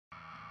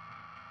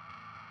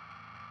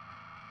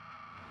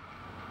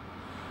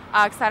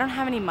Because I don't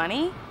have any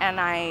money, and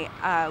I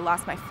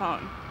lost my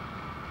phone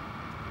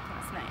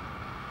last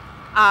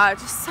night.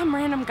 Just some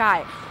random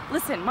guy.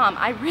 Listen, Mom,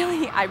 I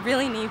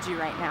really need you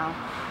right now.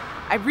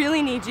 I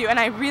really need you, and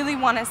I really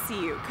want to see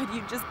you. Could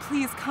you just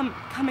please come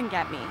and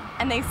get me?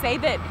 And they say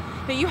that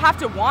you have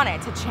to want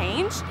it to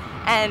change,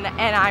 and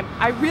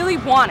I really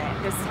want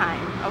it this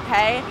time,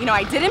 okay? You know,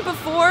 I didn't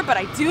before, but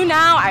I do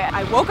now.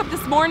 I woke up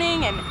this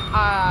morning, and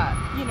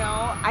you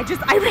know,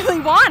 I really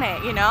want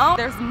it, you know?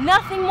 There's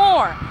nothing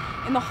more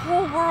in the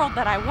whole world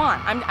that I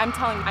want. I'm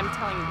telling you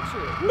the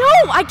truth. No,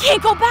 I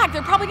can't go back.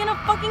 They're probably gonna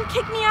fucking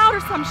kick me out or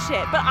some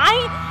shit, but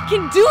I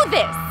can do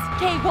this.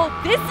 Okay, well,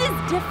 this is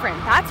different.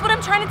 That's what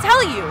I'm trying to tell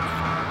you.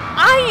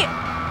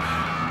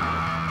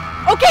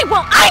 Okay,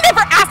 well, I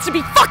never asked to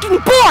be fucking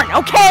born,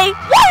 okay?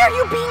 Why are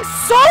you being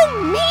so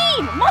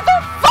mean,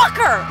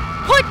 motherfucker?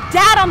 Put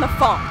Dad on the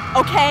phone,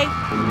 okay?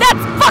 That's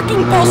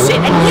fucking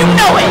bullshit, and you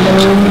know it.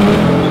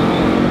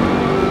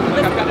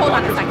 Listen, hold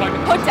on a second.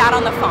 Put Dad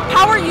on the phone.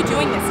 How are you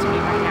doing this to me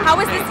right now?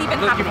 How is this even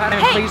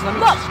happening? Hey,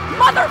 look,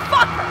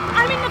 motherfucker!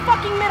 I'm in the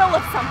fucking middle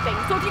of something,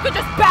 so if you could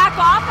just back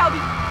off, that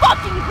would be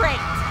fucking great.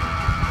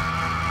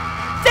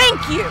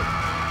 Thank you!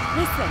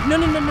 Listen, no,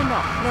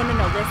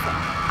 listen.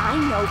 I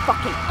know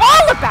fucking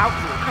all about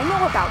you. I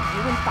know about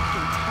you and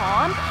fucking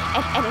Tom,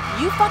 and if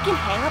you fucking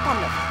hang up on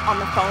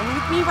the phone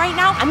with me right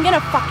now, I'm gonna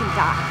fucking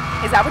die.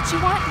 Is that what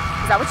you want?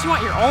 Is that what you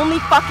want? Your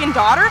only fucking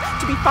daughter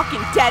to be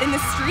fucking dead in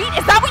the street?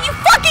 Is that what you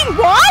fucking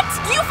want?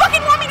 Do you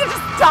fucking want me to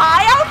just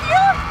die out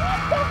here?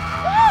 What the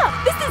fuck?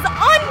 This is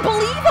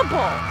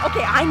unbelievable.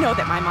 Okay, I know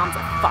that my mom's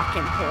a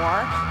fucking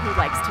whore who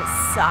likes to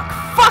suck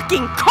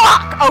fucking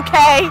cock,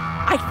 okay?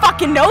 I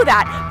fucking know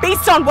that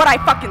based on what I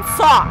fucking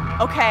saw,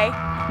 okay?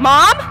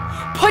 Mom,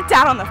 put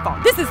Dad on the phone.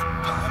 This is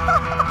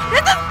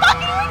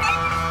fucking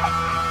ridiculous.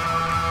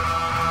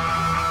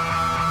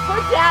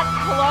 Put Dad,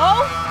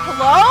 hello?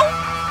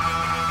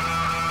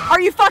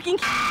 Are you fucking